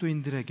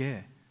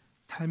그리스도인들에게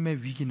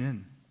삶의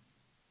위기는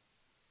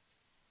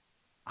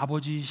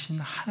아버지이신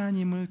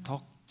하나님을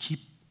더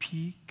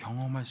깊이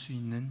경험할 수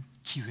있는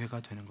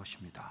기회가 되는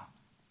것입니다.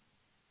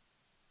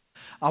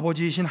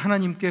 아버지이신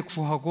하나님께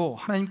구하고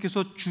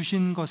하나님께서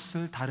주신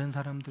것을 다른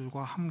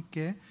사람들과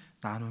함께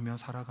나누며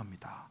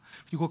살아갑니다.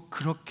 그리고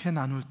그렇게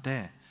나눌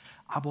때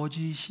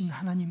아버지이신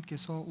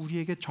하나님께서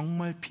우리에게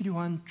정말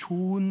필요한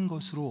좋은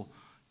것으로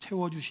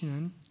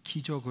채워주시는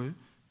기적을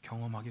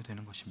경험하게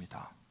되는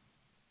것입니다.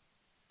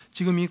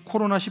 지금 이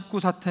코로나19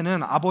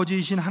 사태는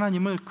아버지이신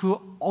하나님을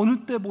그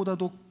어느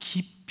때보다도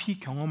깊이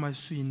경험할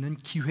수 있는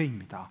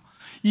기회입니다.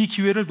 이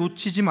기회를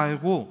놓치지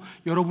말고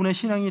여러분의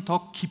신앙이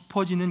더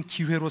깊어지는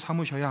기회로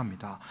삼으셔야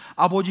합니다.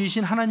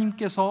 아버지이신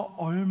하나님께서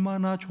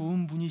얼마나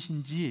좋은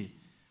분이신지,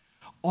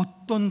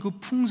 어떤 그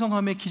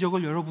풍성함의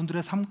기적을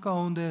여러분들의 삶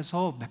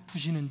가운데에서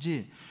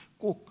베푸시는지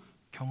꼭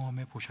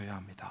경험해 보셔야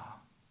합니다.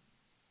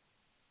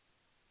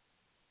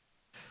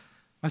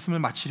 말씀을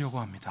마치려고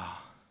합니다.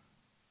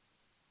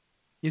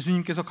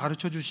 예수님께서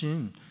가르쳐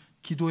주신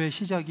기도의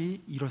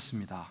시작이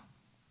이렇습니다.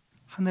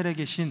 하늘에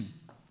계신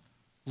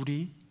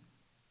우리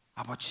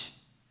아버지.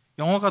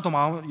 영어가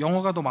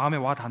더 마음에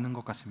와 닿는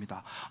것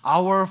같습니다.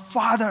 Our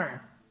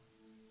Father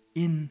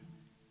in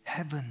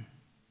heaven.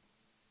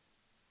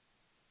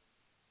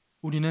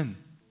 우리는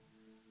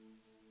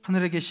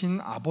하늘에 계신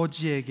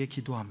아버지에게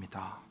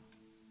기도합니다.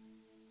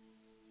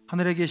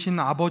 하늘에 계신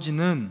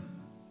아버지는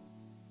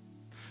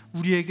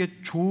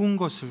우리에게 좋은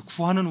것을,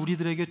 구하는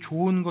우리들에게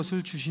좋은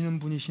것을 주시는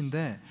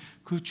분이신데,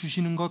 그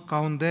주시는 것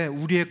가운데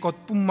우리의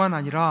것뿐만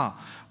아니라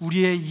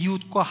우리의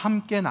이웃과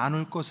함께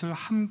나눌 것을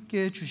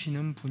함께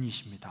주시는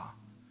분이십니다.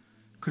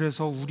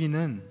 그래서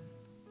우리는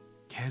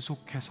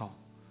계속해서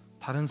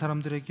다른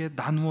사람들에게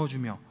나누어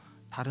주며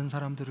다른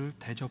사람들을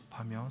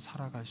대접하며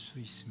살아갈 수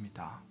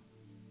있습니다.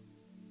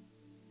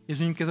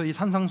 예수님께서 이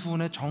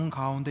산상수훈의 정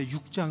가운데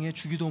 6장에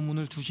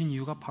주기도문을 두신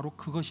이유가 바로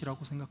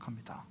그것이라고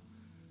생각합니다.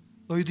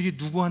 너희들이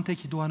누구한테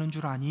기도하는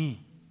줄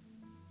아니?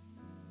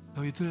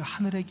 너희들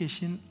하늘에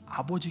계신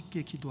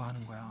아버지께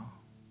기도하는 거야.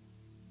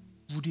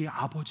 우리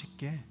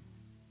아버지께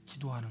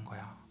기도하는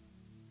거야.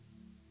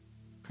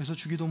 그래서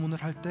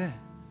주기도문을 할 때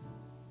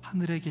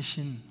하늘에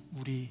계신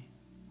우리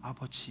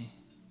아버지,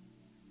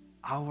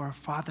 Our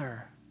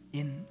Father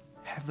in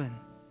heaven.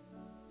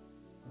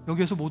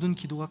 여기에서 모든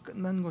기도가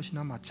끝난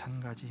것이나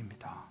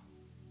마찬가지입니다.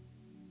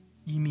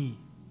 이미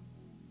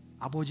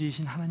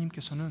아버지이신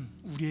하나님께서는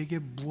우리에게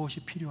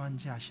무엇이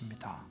필요한지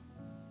아십니다.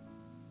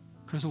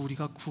 그래서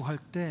우리가 구할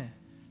때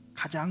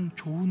가장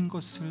좋은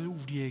것을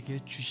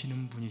우리에게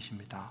주시는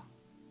분이십니다.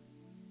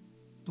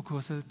 또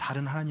그것을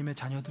다른 하나님의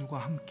자녀들과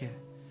함께,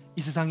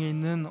 이 세상에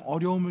있는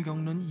어려움을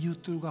겪는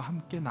이웃들과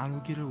함께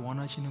나누기를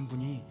원하시는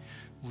분이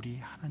우리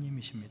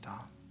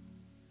하나님이십니다.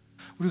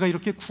 우리가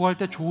이렇게 구할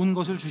때 좋은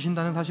것을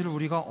주신다는 사실을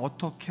우리가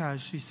어떻게 알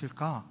수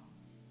있을까?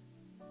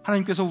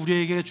 하나님께서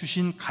우리에게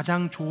주신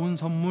가장 좋은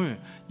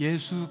선물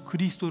예수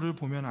그리스도를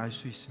보면 알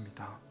수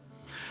있습니다.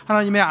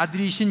 하나님의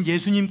아들이신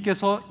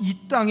예수님께서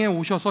이 땅에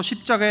오셔서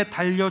십자가에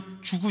달려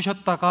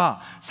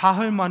죽으셨다가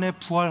사흘 만에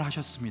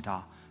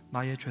부활하셨습니다.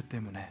 나의 죄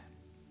때문에.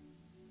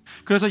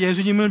 그래서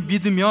예수님을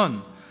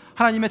믿으면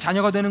하나님의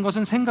자녀가 되는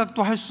것은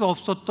생각도 할 수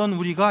없었던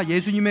우리가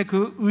예수님의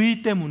그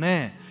의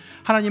때문에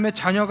하나님의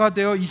자녀가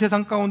되어 이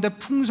세상 가운데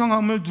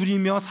풍성함을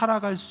누리며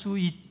살아갈 수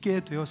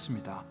있게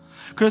되었습니다.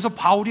 그래서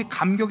바울이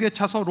감격에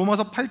차서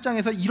로마서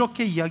 8장에서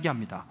이렇게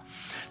이야기합니다.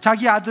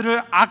 자기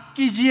아들을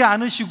아끼지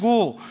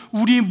않으시고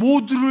우리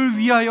모두를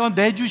위하여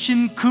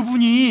내주신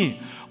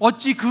그분이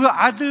어찌 그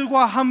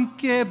아들과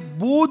함께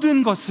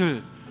모든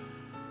것을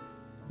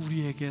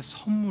우리에게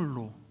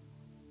선물로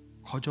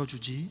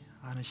거저주지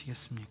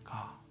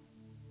않으시겠습니까?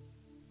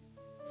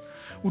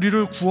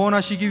 우리를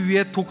구원하시기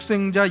위해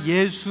독생자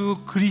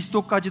예수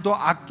그리스도까지도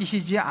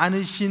아끼시지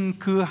않으신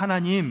그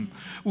하나님,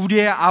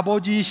 우리의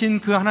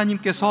아버지이신 그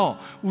하나님께서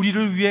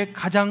우리를 위해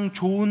가장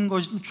좋은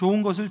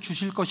것을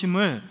주실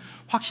것임을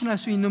확신할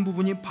수 있는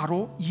부분이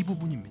바로 이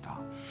부분입니다.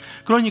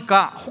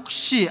 그러니까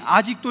혹시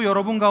아직도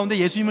여러분 가운데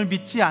예수님을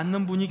믿지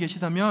않는 분이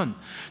계시다면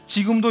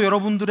지금도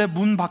여러분들의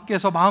문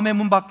밖에서, 마음의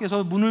문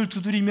밖에서 문을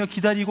두드리며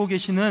기다리고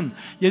계시는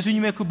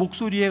예수님의 그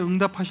목소리에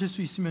응답하실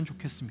수 있으면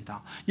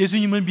좋겠습니다.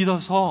 예수님을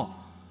믿어서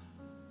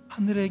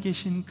하늘에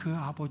계신 그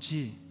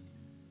아버지,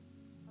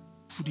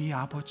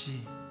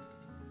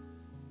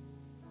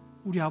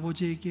 우리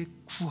아버지에게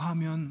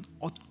구하면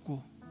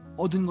얻고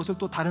얻은 것을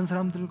또 다른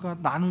사람들과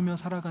나누며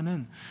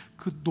살아가는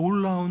그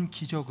놀라운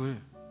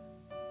기적을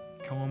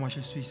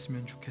경험하실 수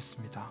있으면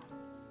좋겠습니다.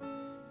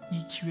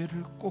 이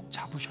기회를 꼭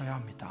잡으셔야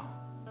합니다.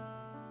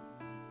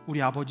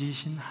 우리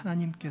아버지이신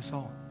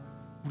하나님께서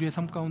우리의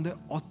삶 가운데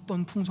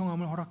어떤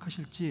풍성함을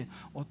허락하실지,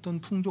 어떤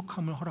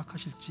풍족함을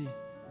허락하실지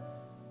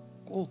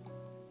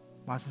꼭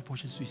맛을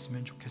보실 수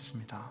있으면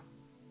좋겠습니다.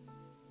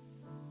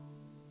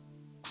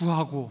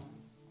 구하고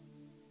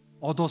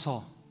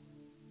얻어서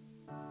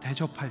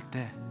대접할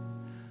때,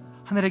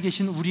 하늘에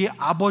계신 우리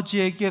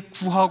아버지에게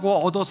구하고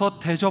얻어서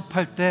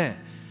대접할 때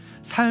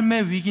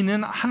삶의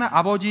위기는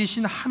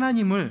아버지이신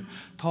하나님을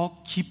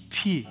더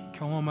깊이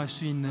경험할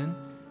수 있는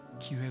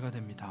기회가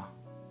됩니다.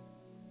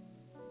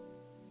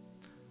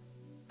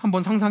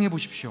 한번 상상해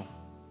보십시오.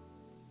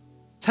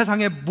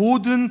 세상의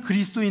모든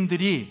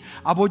그리스도인들이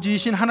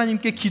아버지이신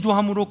하나님께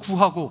기도함으로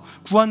구하고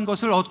구한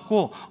것을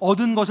얻고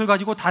얻은 것을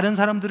가지고 다른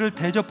사람들을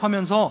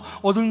대접하면서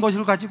얻은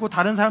것을 가지고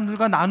다른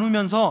사람들과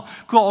나누면서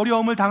그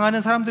어려움을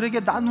당하는 사람들에게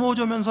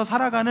나누어주면서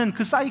살아가는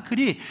그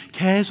사이클이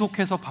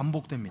계속해서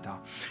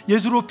반복됩니다.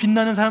 예수로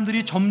빛나는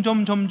사람들이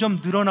점점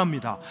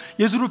늘어납니다.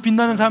 예수로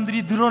빛나는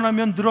사람들이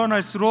늘어나면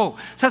늘어날수록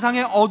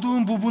세상의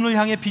어두운 부분을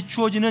향해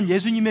비추어지는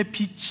예수님의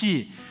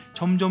빛이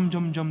점점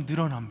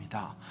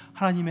늘어납니다.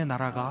 하나님의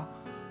나라가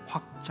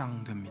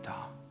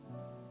확장됩니다.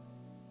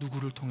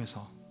 누구를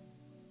통해서?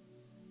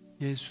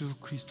 예수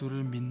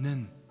그리스도를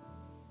믿는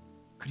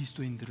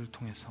그리스도인들을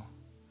통해서.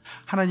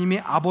 하나님이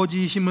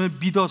아버지이심을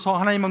믿어서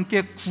하나님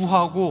함께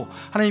구하고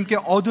하나님께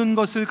얻은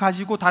것을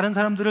가지고 다른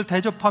사람들을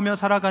대접하며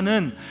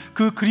살아가는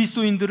그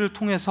그리스도인들을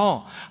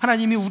통해서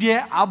하나님이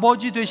우리의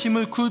아버지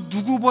되심을 그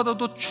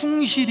누구보다도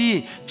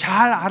충실히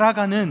잘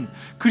알아가는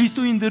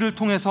그리스도인들을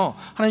통해서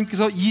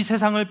하나님께서 이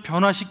세상을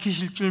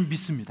변화시키실 줄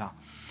믿습니다.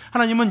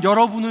 하나님은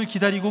여러분을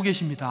기다리고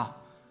계십니다.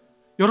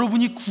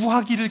 여러분이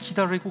구하기를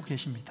기다리고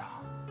계십니다.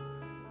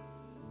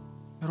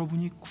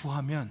 여러분이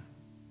구하면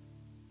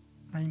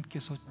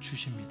하나님께서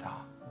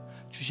주십니다.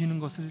 주시는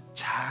것을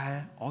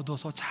잘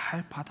얻어서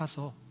잘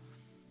받아서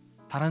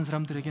다른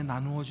사람들에게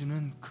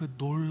나누어주는 그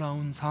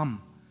놀라운 삶,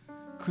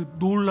 그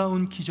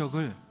놀라운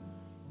기적을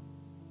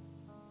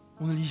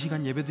오늘 이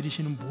시간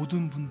예배드리시는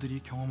모든 분들이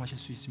경험하실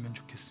수 있으면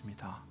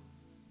좋겠습니다.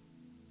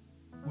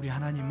 우리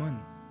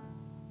하나님은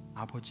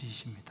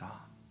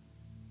아버지이십니다.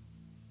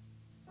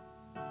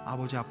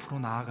 아버지 앞으로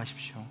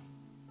나아가십시오.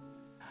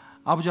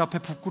 아버지 앞에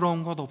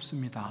부끄러운 것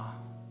없습니다.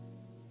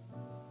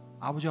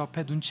 아버지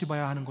앞에 눈치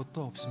봐야 하는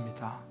것도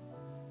없습니다.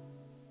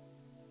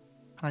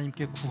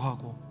 하나님께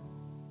구하고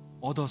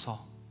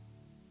얻어서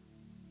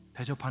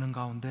대접하는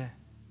가운데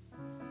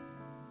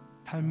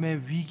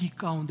삶의 위기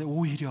가운데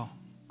오히려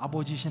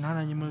아버지이신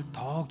하나님을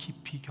더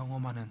깊이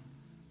경험하는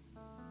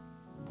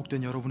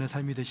복된 여러분의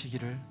삶이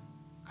되시기를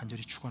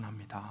간절히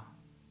축원합니다.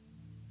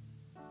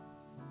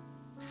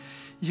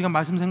 이 시간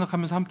말씀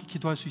생각하면서 함께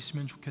기도할 수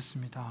있으면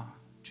좋겠습니다.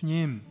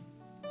 주님,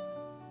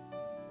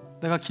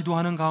 내가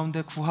기도하는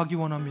가운데 구하기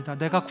원합니다.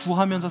 내가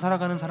구하면서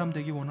살아가는 사람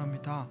되기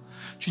원합니다.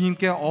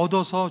 주님께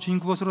얻어서 주님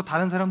그것으로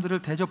다른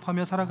사람들을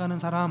대접하며 살아가는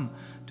사람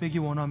되기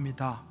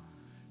원합니다.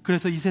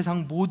 그래서 이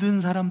세상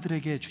모든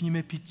사람들에게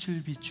주님의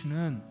빛을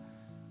비추는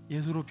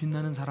예수로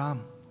빛나는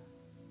사람,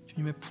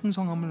 주님의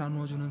풍성함을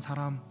나누어주는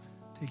사람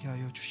되게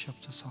하여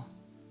주시옵소서.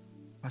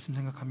 말씀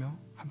생각하며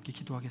함께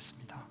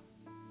기도하겠습니다.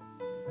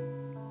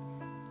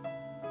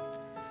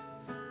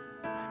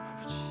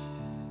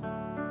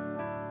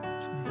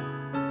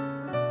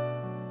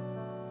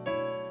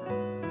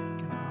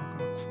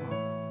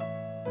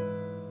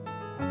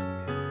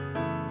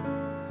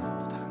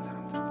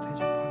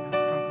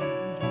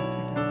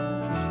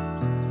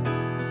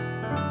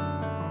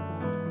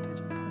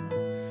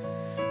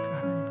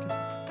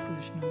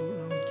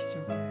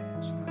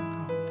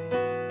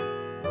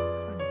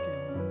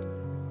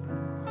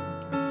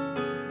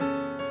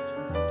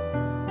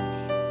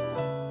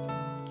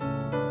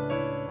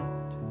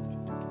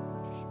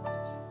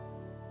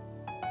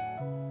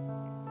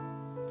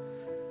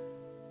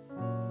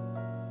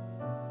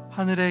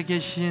 하늘에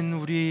계신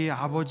우리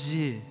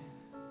아버지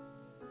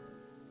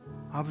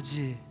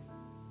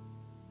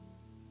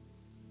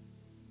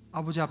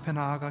앞에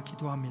나아가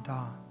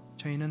기도합니다.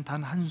 저희는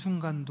단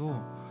한순간도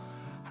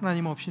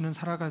하나님 없이는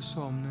살아갈 수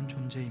없는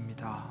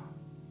존재입니다.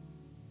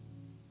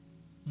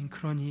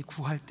 그러니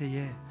구할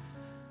때에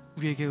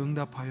우리에게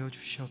응답하여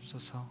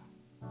주시옵소서.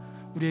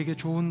 우리에게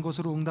좋은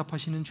것으로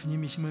응답하시는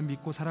주님이심을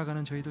믿고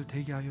살아가는 저희들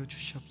되게 하여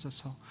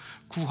주시옵소서.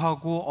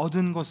 구하고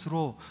얻은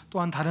것으로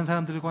또한 다른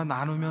사람들과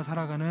나누며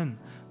살아가는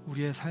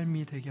우리의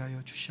삶이 되게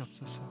하여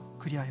주시옵소서.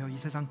 그리하여 이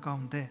세상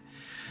가운데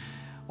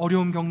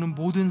어려움 겪는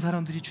모든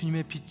사람들이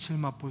주님의 빛을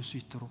맛볼 수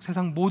있도록,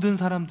 세상 모든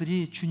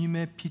사람들이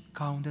주님의 빛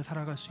가운데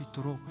살아갈 수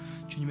있도록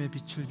주님의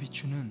빛을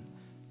비추는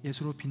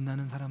예수로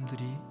빛나는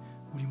사람들이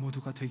우리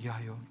모두가 되게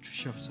하여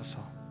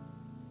주시옵소서.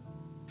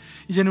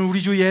 이제는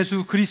우리 주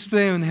예수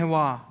그리스도의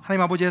은혜와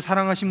하나님 아버지의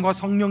사랑하심과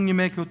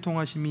성령님의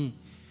교통하심이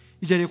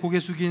이 자리에 고개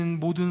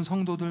숙인 모든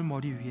성도들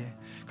머리 위에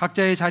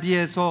각자의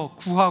자리에서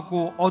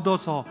구하고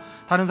얻어서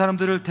다른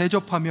사람들을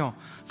대접하며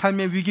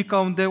삶의 위기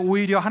가운데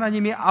오히려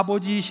하나님이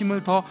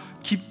아버지이심을 더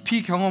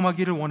깊이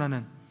경험하기를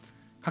원하는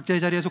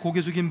각자의 자리에서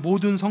고개 숙인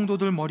모든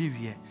성도들 머리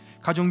위에,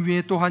 가정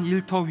위에, 또한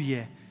일터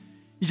위에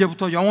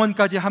이제부터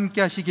영원까지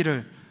함께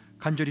하시기를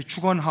간절히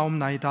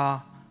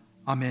축원하옵나이다.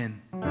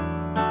 아멘.